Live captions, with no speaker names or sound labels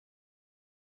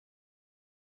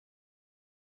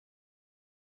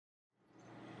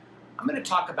I'm going to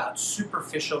talk about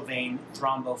superficial vein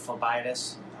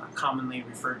thrombophlebitis, commonly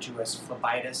referred to as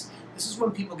phlebitis. This is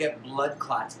when people get blood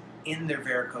clots in their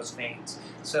varicose veins.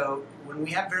 So when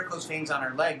we have varicose veins on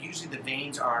our leg, usually the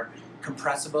veins are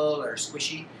compressible or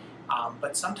squishy,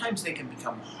 but sometimes they can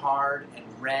become hard and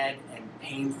red and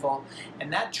painful,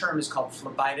 and that term is called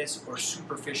phlebitis or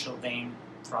superficial vein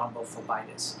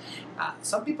thrombophlebitis.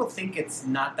 Some people think it's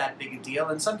not that big a deal,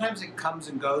 and sometimes it comes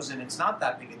and goes and it's not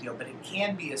that big a deal, but it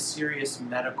can be a serious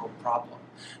medical problem.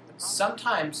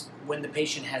 Sometimes when the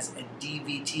patient has a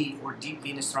DVT or deep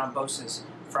venous thrombosis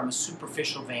from a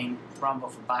superficial vein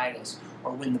thrombophlebitis,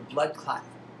 or when the blood clot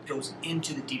goes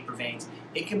into the deeper veins,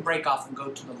 it can break off and go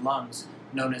to the lungs,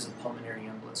 known as a pulmonary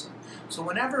embolism. So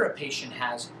whenever a patient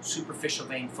has superficial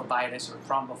vein phlebitis or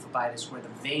thrombophlebitis, where the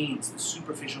veins, the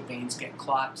superficial veins, get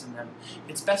clots in them,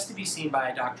 it's best to be seen by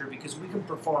a doctor because we can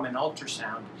perform an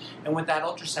ultrasound, and with that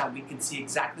ultrasound we can see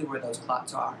exactly where those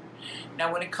clots are.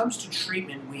 Now when it comes to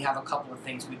treatment, we have a couple of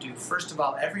things we do. First of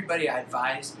all, everybody I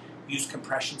advise use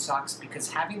compression socks,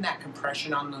 because having that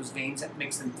compression on those veins, that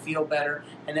makes them feel better,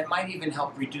 and it might even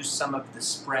help reduce some of the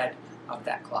spread of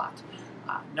that clot.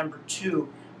 Number two,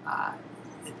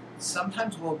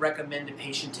 sometimes we'll recommend a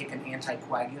patient take an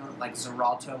anticoagulant like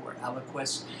Xarelto or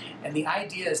Eliquis, and the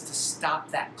idea is to stop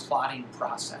that clotting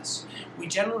process. We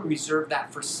generally reserve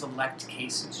that for select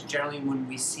cases, generally when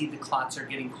we see the clots are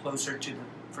getting closer to the,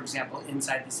 for example,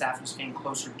 inside the saphenous vein,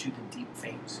 closer to the deep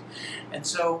veins. And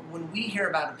so when we hear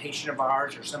about a patient of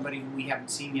ours or somebody who we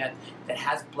haven't seen yet that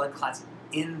has blood clots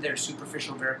in their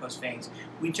superficial varicose veins,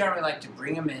 we generally like to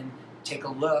bring them in, take a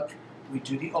look, we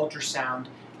do the ultrasound,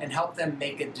 and help them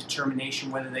make a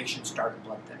determination whether they should start a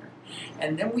blood thinner.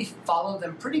 And then we follow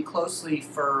them pretty closely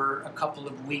for a couple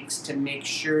of weeks to make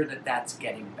sure that that's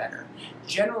getting better.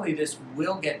 Generally this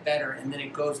will get better, and then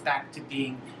it goes back to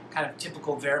being kind of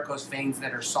typical varicose veins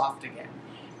that are soft again.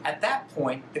 At that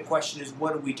point, the question is,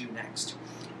 what do we do next?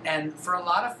 And for a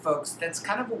lot of folks, that's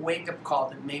kind of a wake-up call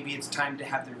that maybe it's time to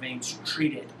have their veins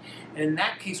treated. And in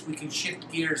that case, we can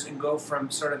shift gears and go from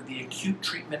sort of the acute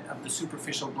treatment of the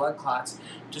superficial blood clots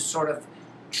to sort of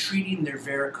treating their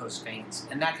varicose veins.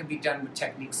 And that can be done with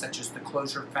techniques such as the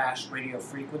closure fast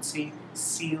radiofrequency,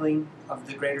 sealing of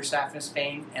the greater saphenous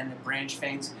vein and the branch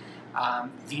veins,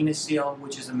 VenaSeal,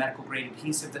 which is a medical grade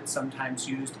adhesive that's sometimes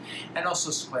used, and also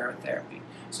sclerotherapy.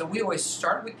 So we always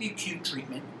start with the acute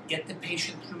treatment, get the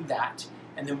patient through that,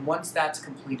 and then once that's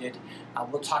completed,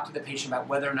 we'll talk to the patient about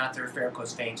whether or not their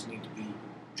varicose veins need to be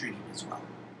treated as well.